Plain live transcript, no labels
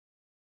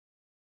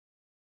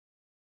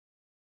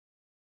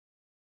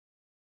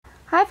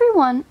Hi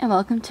everyone, and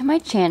welcome to my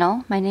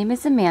channel. My name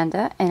is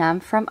Amanda and I'm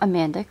from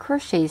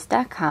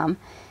amandacrochets.com.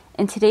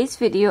 In today's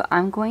video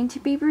I'm going to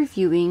be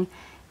reviewing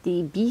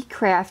the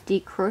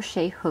BeCraftee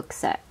Crochet Hook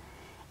Set.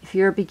 If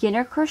you're a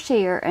beginner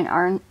crocheter and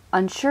are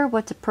unsure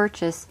what to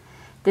purchase,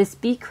 this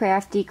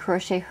BeCraftee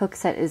Crochet Hook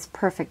Set is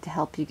perfect to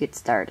help you get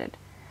started.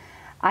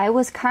 I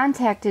was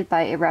contacted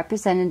by a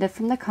representative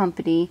from the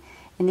company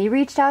and they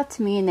reached out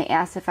to me and they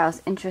asked if I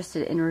was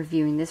interested in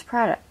reviewing this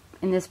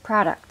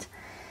product.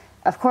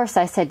 Of course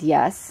I said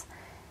yes,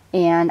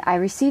 and I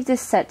received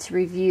this set to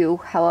review.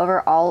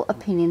 However, all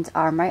opinions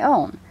are my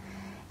own.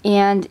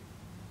 And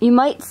you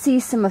might see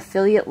some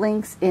affiliate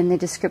links in the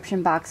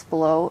description box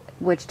below,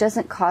 which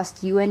doesn't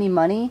cost you any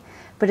money,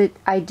 but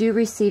I do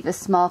receive a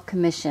small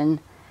commission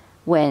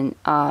when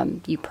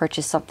you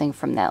purchase something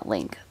from that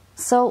link.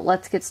 So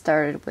let's get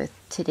started with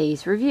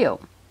today's review.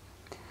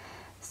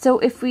 So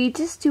if we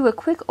just do a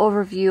quick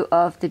overview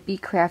of the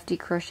BeCraftee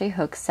Crochet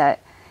Hook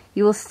Set,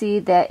 you will see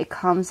that it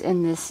comes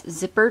in this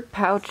zippered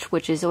pouch,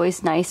 which is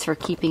always nice for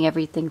keeping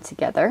everything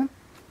together.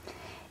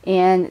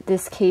 And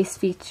this case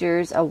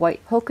features a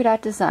white polka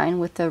dot design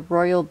with a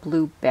royal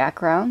blue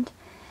background.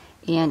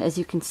 And as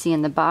you can see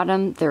in the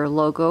bottom, their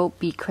logo,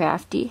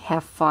 BeCraftee,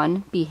 Have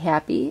Fun, Be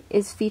Happy,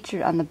 is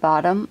featured on the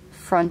bottom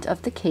front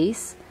of the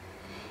case.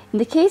 And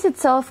the case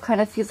itself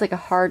kind of feels like a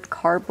hard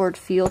cardboard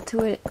feel to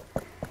it.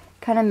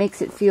 Kind of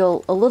makes it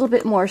feel a little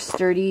bit more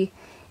sturdy,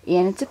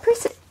 and it's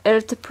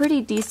a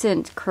pretty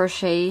decent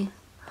crochet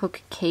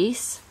hook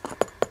case.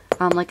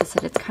 Like I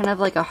said, it's kind of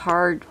like a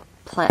hard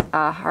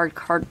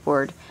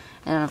cardboard,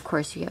 and of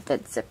course you have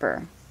that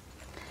zipper.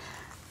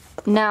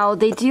 Now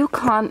they do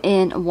come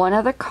in one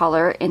other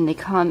color, and they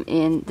come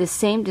in the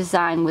same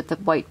design with the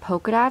white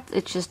polka dots.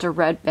 It's just a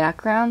red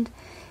background.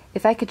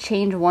 If I could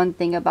change one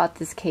thing about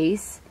this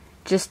case,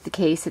 just the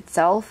case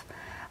itself,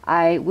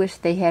 I wish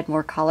they had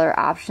more color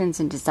options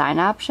and design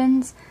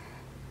options.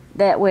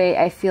 That way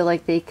I feel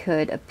like they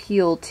could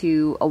appeal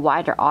to a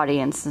wider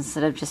audience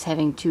instead of just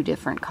having two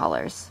different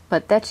colors.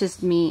 But that's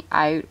just me.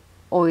 I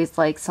always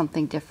like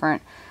something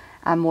different.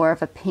 I'm more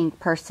of a pink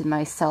person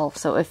myself,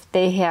 so if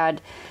they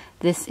had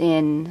this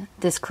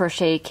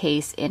crochet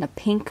case in a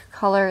pink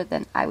color,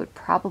 then I would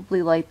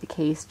probably like the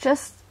case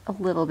just a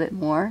little bit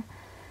more.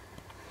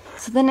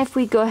 So then if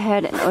we go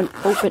ahead and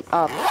open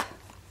up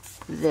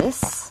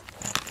this,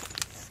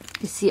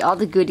 you see all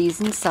the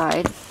goodies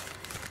inside.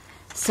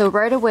 So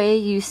right away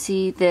you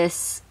see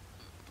this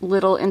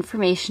little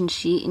information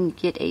sheet and you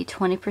get a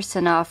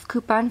 20% off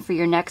coupon for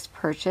your next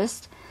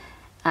purchase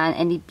on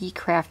any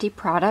BeCraftee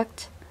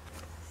product.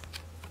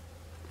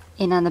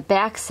 And on the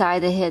back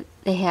side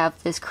they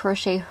have this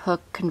crochet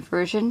hook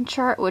conversion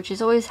chart, which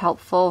is always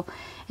helpful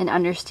in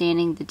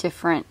understanding the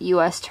different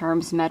US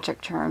terms,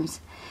 metric terms,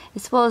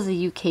 as well as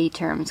the UK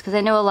terms, because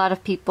I know a lot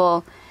of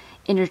people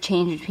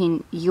interchange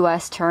between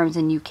US terms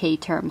and UK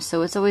terms,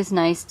 so it's always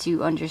nice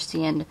to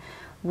understand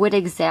what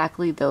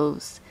exactly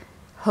those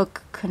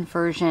hook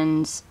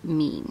conversions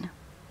mean.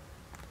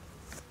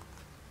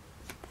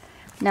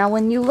 Now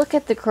when you look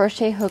at the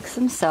crochet hooks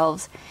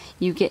themselves,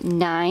 you get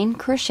 9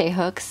 crochet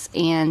hooks,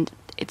 and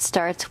it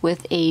starts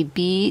with a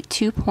B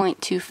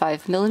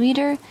 2.25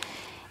 millimeter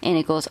and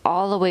it goes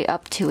all the way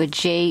up to a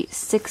J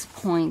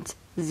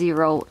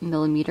 6.0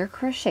 millimeter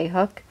crochet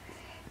hook.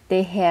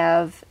 They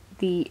have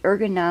the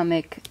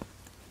ergonomic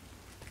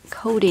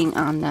coating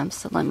on them,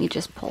 so let me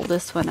just pull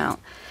this one out.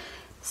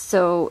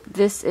 So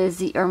this is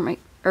the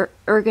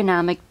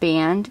ergonomic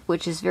band,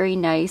 which is very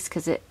nice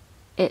because it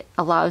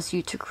allows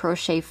you to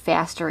crochet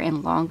faster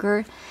and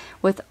longer,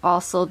 with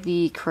also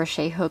the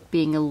crochet hook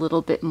being a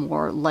little bit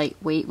more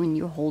lightweight when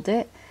you hold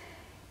it.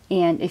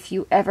 And if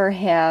you ever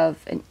have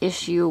an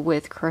issue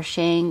with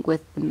crocheting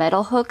with the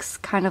metal hooks,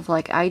 kind of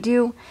like I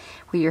do,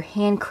 where your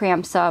hand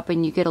cramps up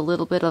and you get a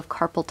little bit of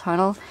carpal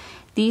tunnel,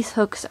 these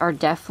hooks are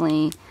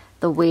definitely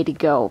the way to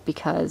go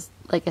because,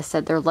 like I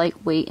said, they're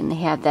lightweight and they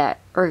have that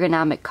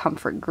ergonomic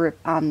comfort grip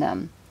on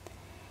them.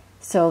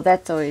 So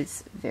that's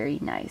always very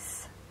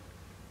nice.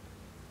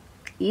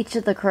 Each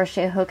of the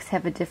crochet hooks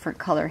have a different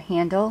color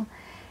handle,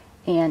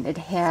 and it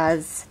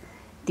has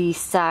the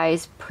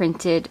size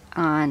printed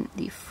on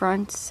the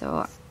front,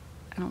 so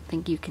I don't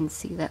think you can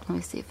see that. Let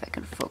me see if I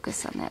can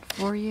focus on that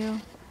for you.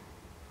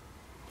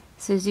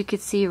 So as you can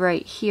see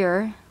right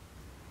here,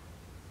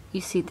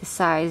 you see the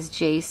size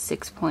J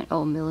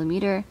 6.0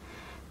 millimeter,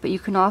 but you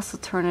can also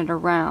turn it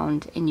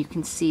around and you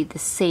can see the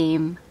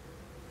same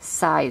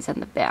size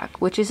on the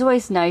back, which is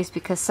always nice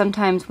because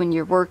sometimes when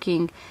you're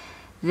working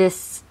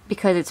this,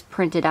 because it's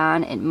printed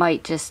on, it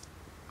might just,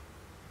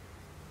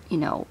 you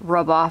know,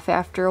 rub off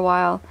after a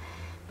while,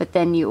 but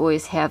then you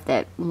always have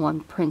that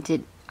one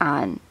printed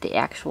on the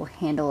actual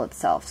handle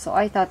itself. So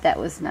I thought that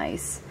was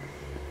nice.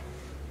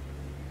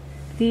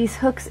 These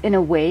hooks in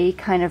a way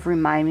kind of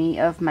remind me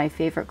of my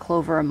favorite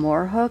Clover &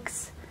 More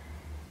hooks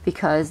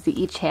because they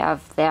each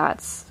have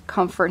that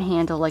comfort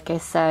handle, like I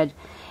said,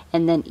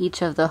 and then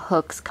each of the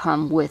hooks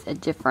come with a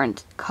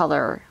different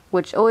color,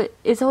 which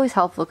is always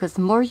helpful because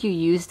the more you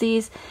use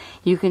these,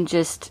 you can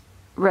just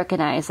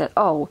recognize that,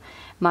 oh,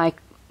 my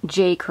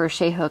J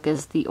crochet hook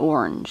is the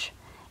orange,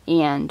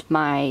 and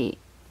my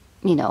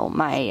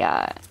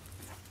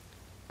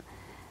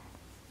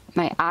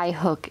my eye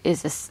hook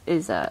is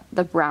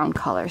the brown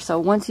color. So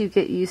once you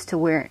get used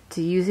to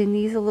using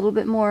these a little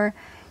bit more,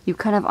 you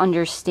kind of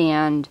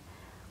understand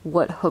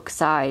what hook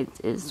size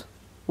is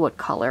what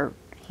color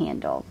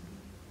handle.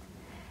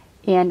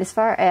 And as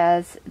far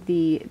as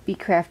the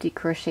BeCraftee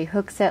Crochet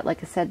Hook Set,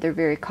 like I said, they're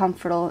very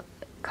comfortable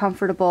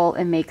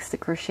and makes your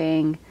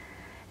crocheting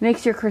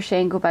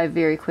go by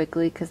very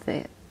quickly because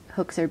the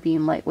hooks are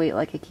being lightweight,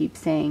 like I keep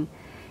saying.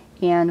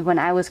 And when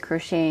I was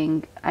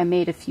crocheting, I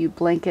made a few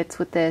blankets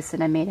with this,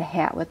 and I made a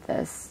hat with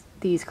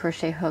these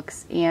crochet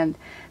hooks, and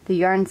the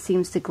yarn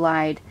seems to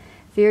glide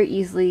very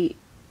easily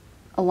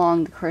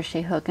along the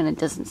crochet hook, and it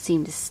doesn't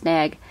seem to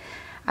snag.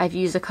 I've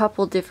used a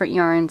couple different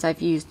yarns.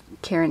 I've used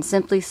Caron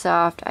Simply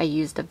Soft, I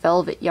used a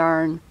velvet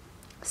yarn.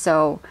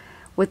 So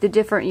with the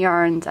different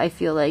yarns, I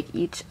feel like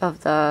each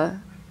of the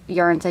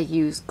yarns I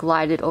used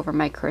glided over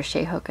my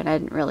crochet hook, and I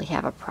didn't really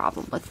have a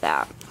problem with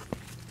that.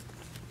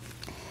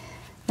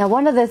 Now,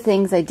 one of the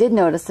things I did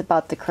notice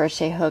about the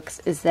crochet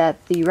hooks is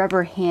that the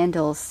rubber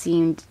handles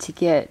seemed to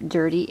get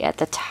dirty at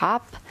the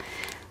top.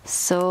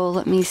 So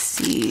let me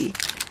see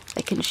if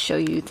I can show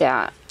you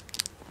that.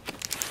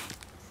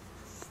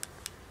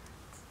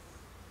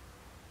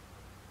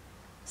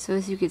 So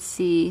as you can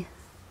see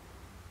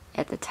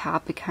at the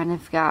top, it kind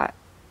of got,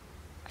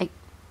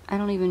 I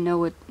don't even know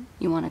what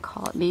you want to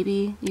call it.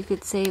 Maybe you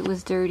could say it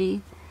was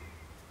dirty.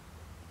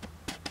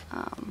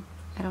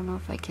 I don't know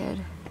if I could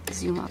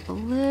zoom up a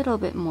little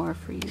bit more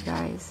for you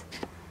guys,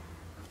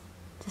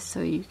 just so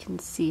you can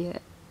see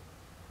it.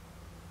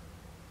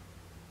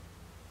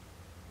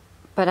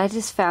 But I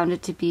just found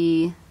it to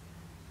be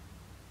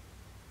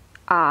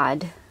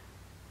odd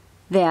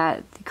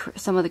that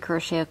some of the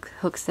crochet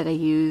hooks that I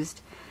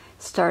used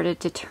started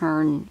to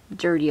turn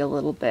dirty a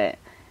little bit.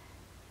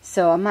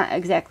 So I'm not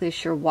exactly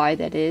sure why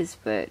that is,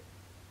 but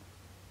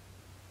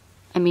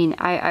I mean,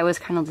 I was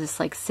kind of just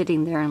like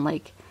sitting there and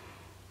like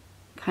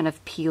kind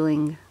of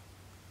peeling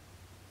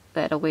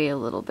that away a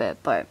little bit.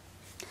 But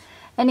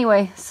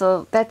anyway,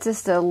 so that's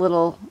just a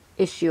little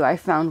issue I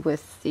found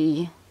with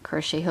the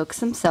crochet hooks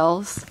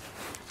themselves.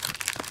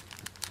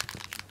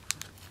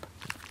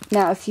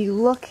 Now, if you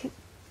look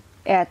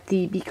at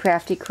the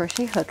BeCraftee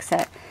Crochet Hook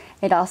Set,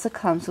 it also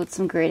comes with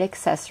some great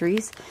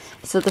accessories.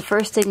 So the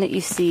first thing that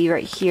you see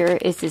right here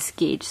is this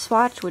gauge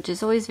swatch, which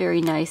is always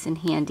very nice and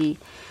handy.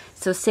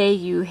 So say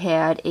you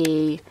had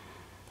a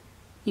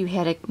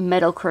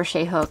metal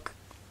crochet hook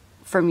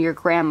from your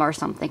grandma or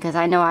something, because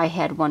I know I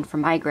had one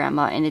from my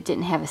grandma and it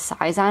didn't have a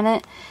size on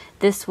it.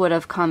 This would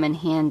have come in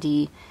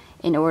handy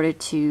in order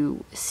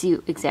to see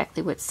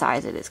exactly what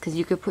size it is, because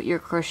you could put your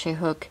crochet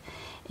hook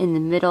in the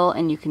middle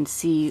and you can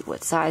see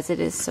what size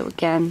it is. So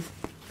again,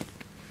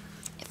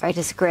 if I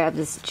just grab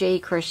this J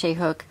crochet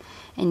hook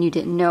and you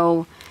didn't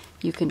know,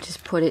 you can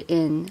just put it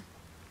in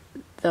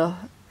the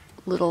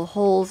little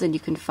holes and you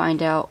can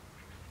find out,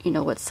 you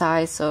know, what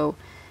size. So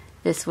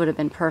this would have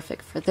been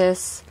perfect for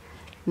this,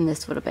 and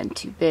this would have been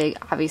too big.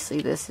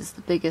 Obviously this is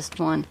the biggest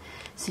one,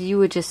 so you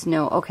would just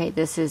know, okay,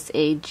 this is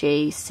a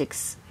J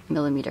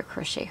 6mm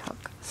crochet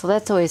hook. So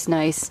that's always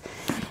nice.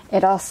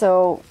 It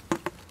also,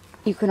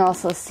 you can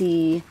also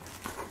see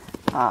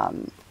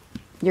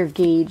your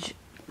gauge,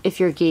 if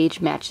your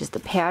gauge matches the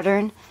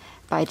pattern,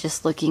 by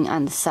just looking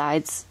on the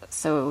sides.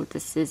 So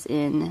this is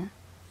in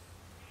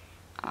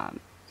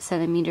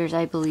centimeters,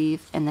 I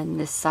believe, and then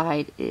this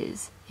side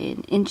is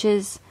in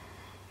inches.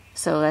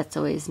 So that's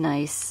always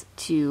nice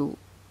to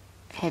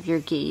have your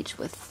gauge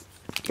with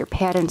your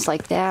patterns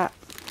like that.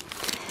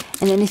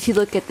 And then if you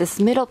look at this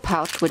middle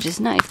pouch, which is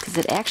nice because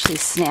it actually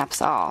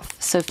snaps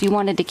off. So if you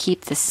wanted to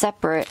keep this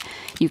separate,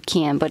 you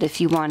can, but if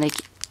you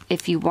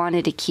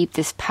wanted to keep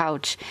this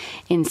pouch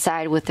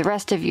inside with the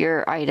rest of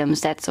your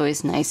items, that's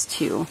always nice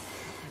too.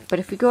 But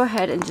if we go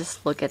ahead and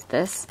just look at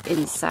this,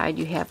 inside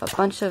you have a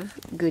bunch of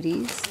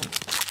goodies.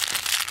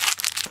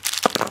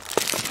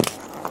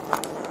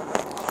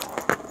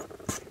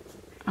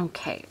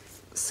 Okay,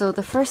 so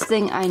the first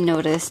thing I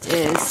noticed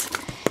is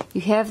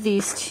you have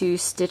these two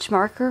stitch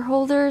marker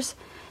holders.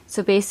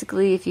 So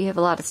basically, if you have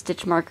a lot of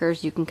stitch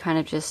markers, you can kind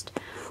of just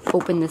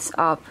open this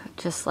up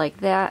just like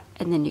that,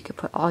 and then you can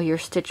put all your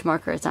stitch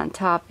markers on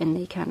top and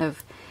they kind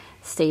of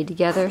stay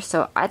together.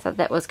 So I thought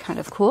that was kind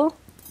of cool.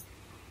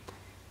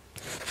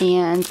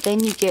 And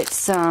then you get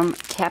some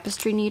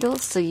tapestry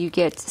needles, so you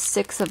get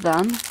 6 of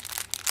them.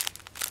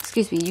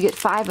 Excuse me, you get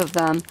 5 of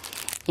them,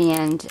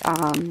 and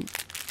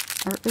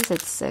or is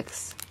it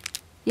 6?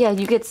 Yeah,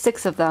 you get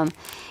 6 of them,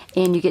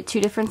 and you get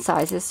 2 different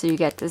sizes. So you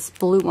get this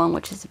blue one,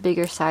 which is a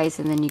bigger size,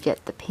 and then you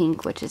get the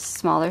pink, which is a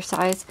smaller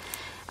size.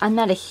 I'm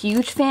not a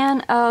huge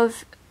fan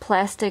of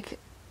plastic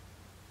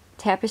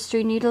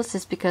tapestry needles,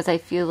 just because I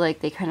feel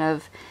like they kind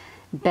of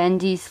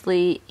bend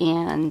easily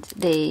and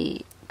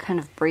they kind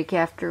of break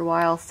after a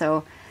while.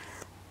 So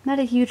not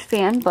a huge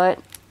fan, but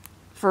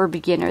for a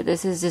beginner,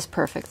 this is just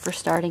perfect for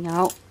starting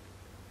out.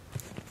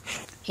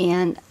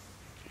 And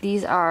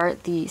these are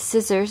the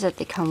scissors that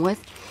they come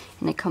with,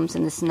 and it comes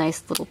in this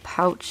nice little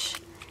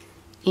pouch,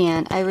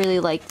 and I really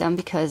like them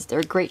because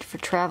they're great for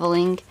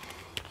traveling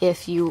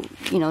if you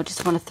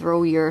just want to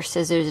throw your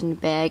scissors in the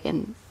bag.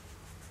 And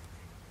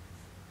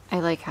I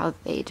like how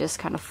they just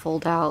kind of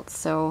fold out.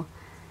 So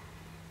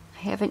I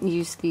haven't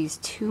used these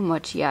too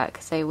much yet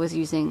because I was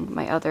using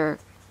my other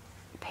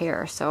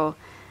pair, so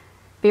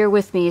bear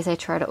with me as I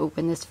try to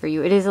open this for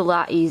you. It is a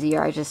lot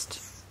easier.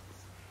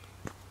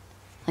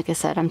 Like I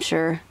said, I'm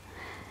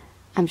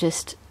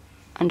just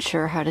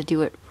unsure how to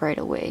do it right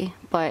away.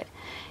 But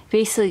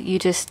basically you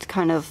just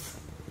kind of,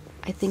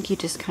 I think you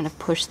just kind of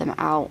push them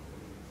out.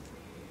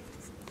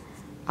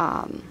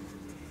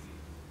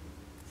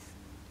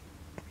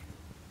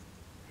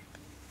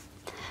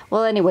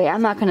 Well, anyway,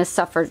 I'm not going to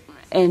suffer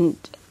and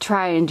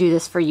try and do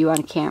this for you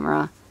on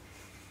camera.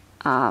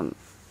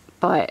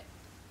 But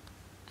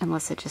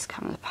unless it just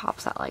kind of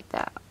pops out like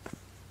that.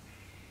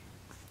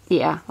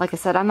 Yeah, like I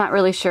said, I'm not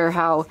really sure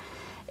how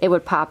it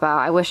would pop out.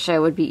 I wish it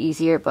would be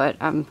easier, but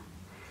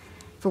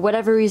for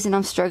whatever reason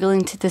I'm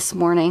struggling to this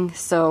morning.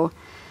 So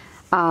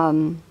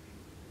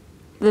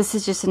this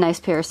is just a nice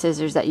pair of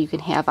scissors that you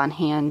can have on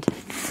hand.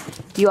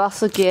 You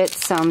also get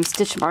some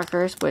stitch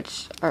markers,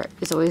 which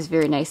is always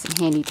very nice and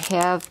handy to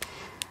have.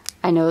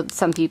 I know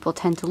some people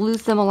tend to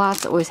lose them a lot,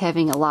 so always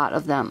having a lot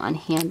of them on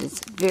hand is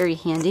very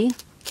handy.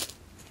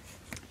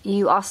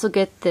 You also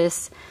get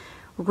this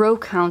row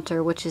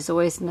counter, which is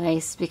always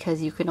nice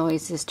because you can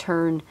always just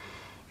turn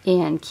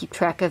and keep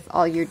track of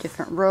all your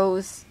different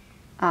rows.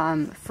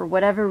 For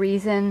whatever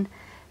reason,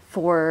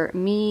 for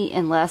me,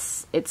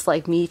 unless it's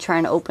like me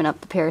trying to open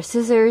up the pair of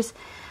scissors,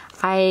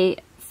 I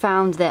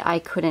found that I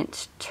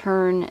couldn't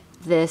turn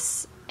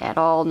this at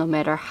all, no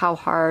matter how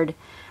hard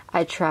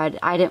I tried.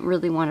 I didn't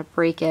really want to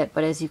break it,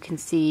 but as you can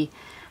see,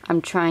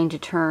 I'm trying to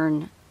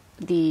turn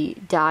the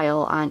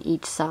dial on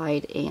each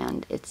side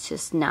and it's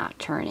just not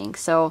turning.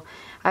 So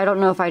I don't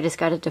know if I just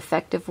got a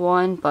defective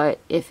one, but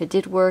if it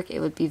did work, it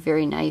would be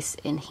very nice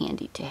and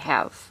handy to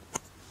have.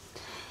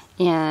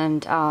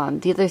 And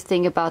the other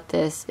thing about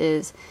this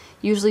is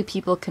usually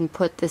people can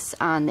put this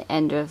on the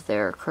end of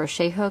their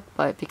crochet hook,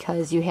 but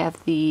because you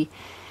have the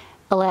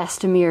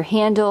elastomere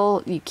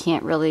handle, you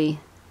can't really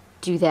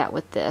do that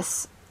with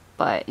this.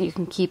 But you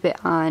can keep it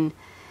on,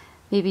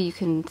 maybe you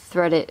can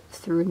thread it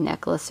through a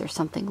necklace or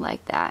something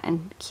like that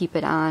and keep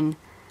it on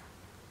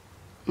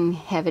and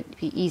have it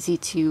be easy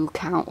to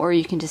count, or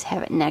you can just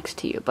have it next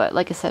to you. But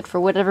like I said, for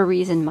whatever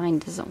reason, mine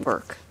doesn't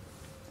work.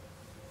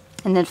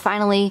 And then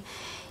finally,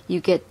 you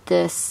get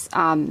this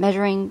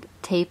measuring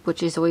tape,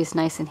 which is always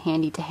nice and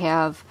handy to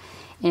have,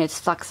 and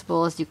it's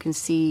flexible. As you can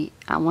see,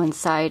 on one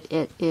side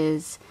it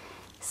is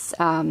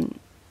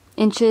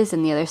inches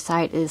and the other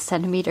side is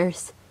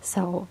centimeters,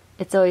 so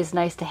it's always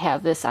nice to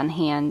have this on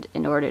hand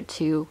in order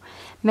to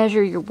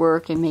measure your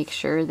work and make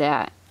sure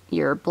that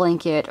your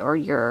blanket or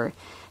your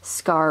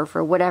scarf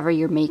or whatever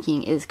you're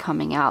making is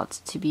coming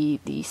out to be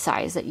the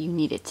size that you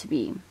need it to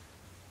be.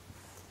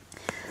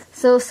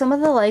 So some of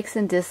the likes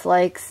and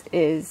dislikes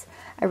is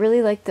I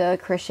really like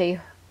that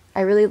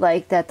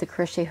the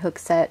crochet hook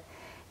set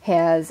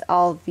has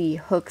all the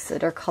hooks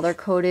that are color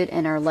coded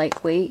and are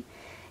lightweight,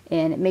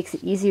 and it makes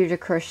it easier to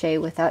crochet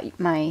without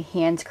my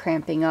hands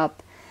cramping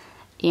up.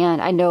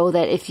 And I know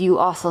that if you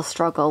also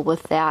struggle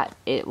with that,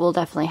 it will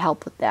definitely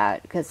help with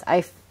that, because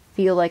I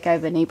feel like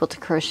I've been able to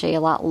crochet a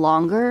lot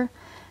longer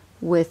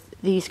with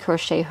these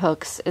crochet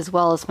hooks as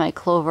well as my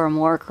Clover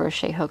Moore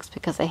crochet hooks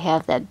because I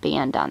have that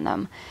band on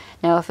them.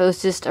 Now if it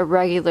was just a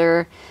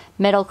regular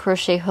metal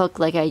crochet hook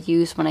like I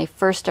used when I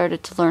first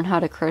started to learn how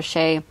to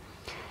crochet,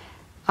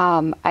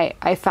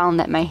 I found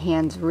that my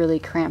hands really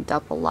cramped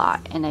up a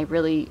lot and I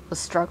really was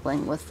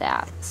struggling with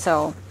that.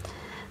 So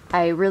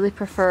I really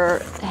prefer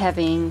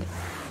having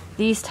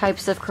these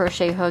types of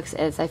crochet hooks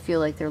as I feel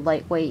like they're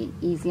lightweight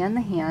and easy on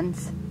the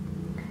hands.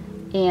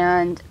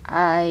 And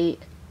I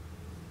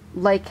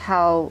like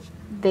how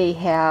they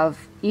have,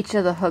 each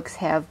of the hooks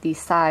have the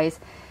size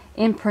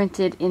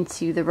imprinted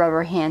into the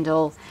rubber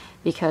handle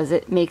because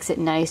it makes it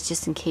nice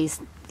just in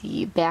case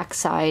the back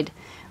side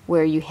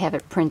where you have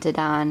it printed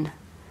on,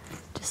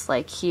 just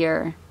like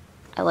here,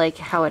 I like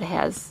how it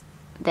has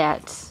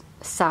that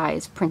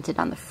size printed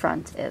on the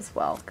front as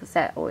well because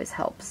that always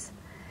helps.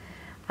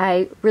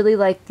 I really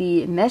like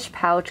the mesh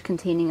pouch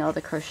containing all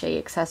the crochet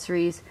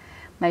accessories.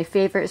 My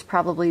favorite is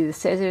probably the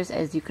scissors,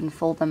 as you can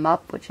fold them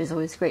up, which is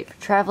always great for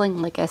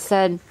traveling, like I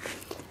said.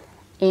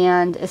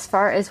 And as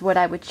far as what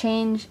I would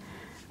change,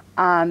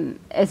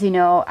 as you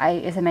know,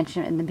 as I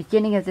mentioned in the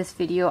beginning of this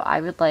video,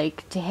 I would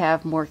like to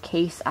have more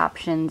case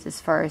options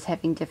as far as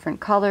having different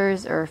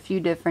colors or a few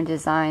different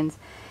designs,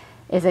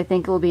 as I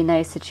think it will be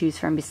nice to choose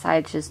from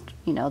besides just,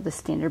 you know, the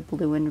standard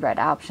blue and red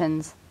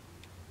options.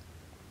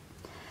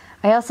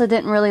 I also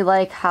didn't really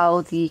like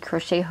how the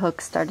crochet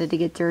hooks started to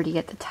get dirty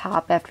at the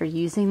top after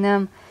using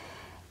them.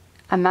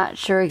 I'm not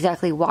sure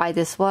exactly why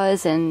this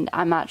was, and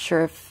I'm not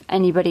sure if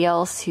anybody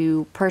else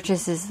who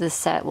purchases this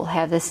set will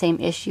have the same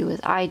issue as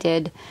I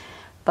did,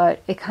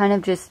 but it kind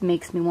of just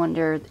makes me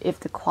wonder if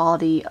the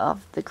quality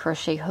of the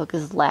crochet hook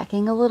is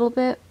lacking a little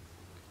bit.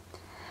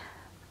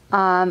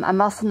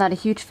 I'm also not a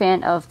huge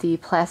fan of the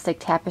plastic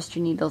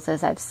tapestry needles,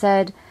 as I've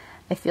said.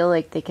 I feel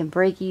like they can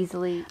break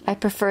easily. I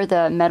prefer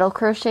the metal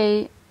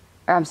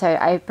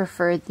I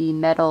prefer the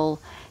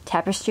metal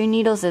tapestry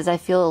needles, as I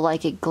feel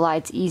like it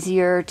glides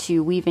easier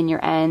to weave in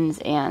your ends,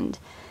 and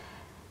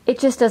it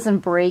just doesn't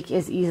break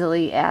as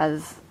easily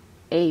as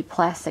a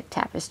plastic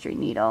tapestry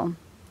needle.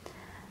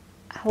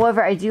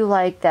 However, I do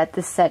like that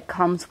this set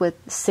comes with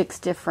 6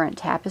 different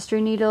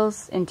tapestry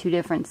needles in 2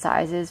 different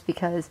sizes,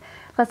 because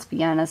let's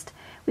be honest,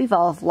 we've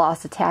all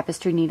lost a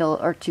tapestry needle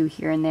or 2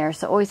 here and there,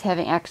 so always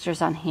having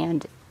extras on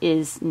hand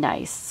is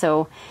nice.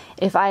 So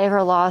if I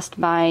ever lost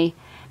my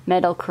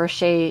metal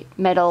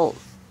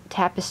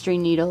tapestry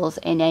needles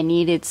and I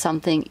needed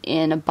something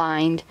in a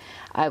bind,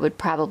 I would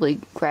probably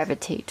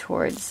gravitate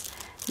towards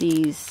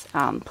these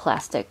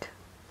plastic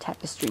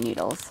tapestry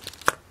needles.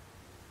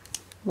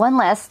 One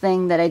last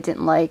thing that I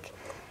didn't like,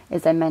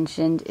 as I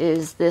mentioned,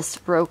 is this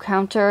row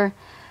counter.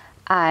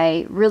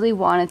 I really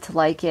wanted to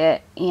like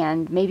it,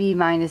 and maybe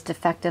mine is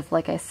defective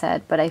like I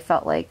said, but I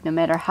felt like no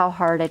matter how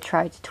hard I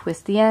tried to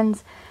twist the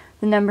ends,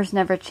 the numbers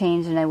never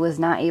changed and I was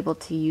not able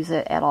to use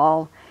it at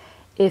all.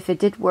 If it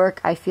did work,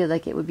 I feel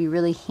like it would be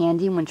really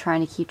handy when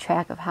trying to keep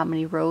track of how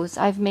many rows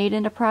I've made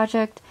in a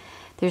project.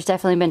 There's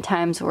definitely been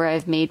times where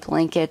I've made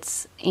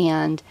blankets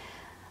and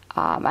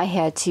I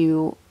had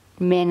to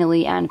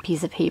manually on a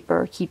piece of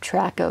paper keep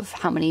track of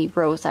how many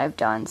rows I've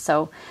done.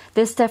 So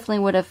this definitely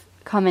would have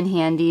come in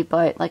handy,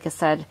 but like I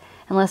said,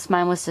 unless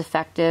mine was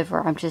defective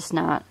or I'm just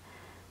not,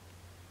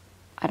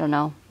 I don't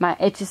know,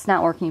 it's just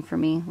not working for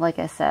me, like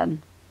I said.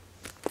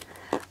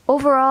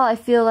 Overall, I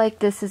feel like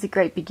this is a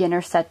great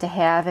beginner set to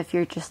have if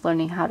you're just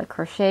learning how to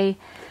crochet.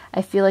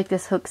 I feel like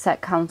this hook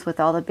set comes with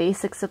all the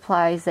basic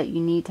supplies that you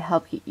need to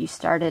help get you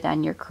started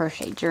on your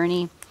crochet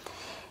journey.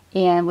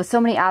 And with so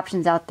many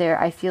options out there,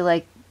 I feel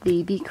like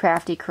the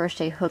BeCraftee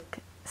Crochet Hook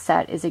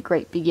Set is a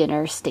great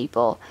beginner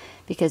staple,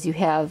 because you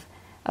have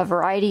a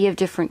variety of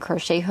different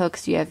crochet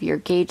hooks, you have your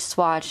gauge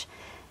swatch,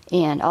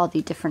 and all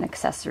the different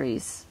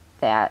accessories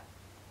that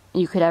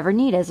you could ever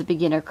need as a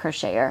beginner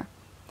crocheter.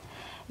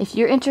 If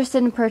you're interested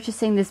in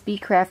purchasing this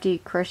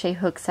BeCraftee Crochet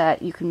Hook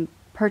Set, you can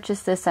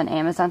purchase this on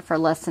Amazon for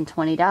less than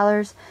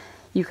 $20.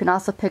 You can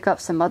also pick up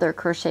some other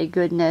crochet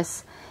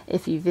goodness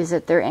if you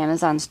visit their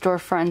Amazon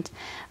storefront.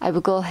 I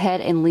will go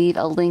ahead and leave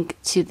a link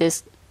to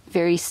this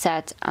very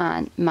set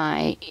in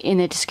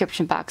the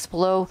description box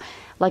below.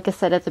 Like I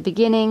said at the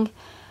beginning,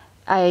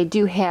 I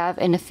do have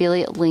an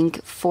affiliate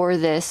link for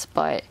this,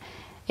 but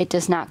it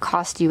does not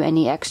cost you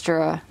any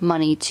extra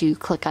money to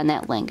click on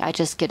that link. I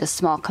just get a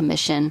small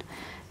commission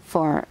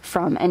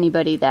from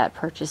anybody that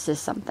purchases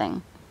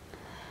something.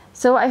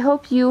 So I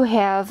hope you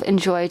have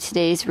enjoyed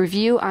today's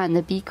review on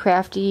the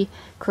BeCraftee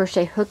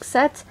Crochet Hook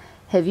Set.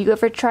 Have you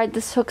ever tried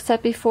this hook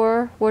set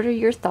before? What are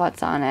your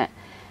thoughts on it?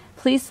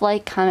 Please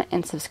like, comment,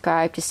 and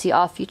subscribe to see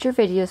all future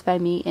videos by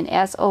me. And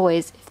as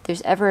always, if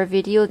there's ever a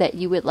video that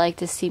you would like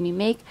to see me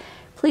make,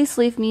 please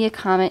leave me a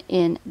comment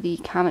in the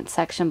comment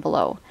section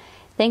below.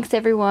 Thanks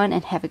everyone,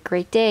 and have a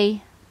great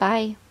day.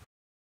 Bye.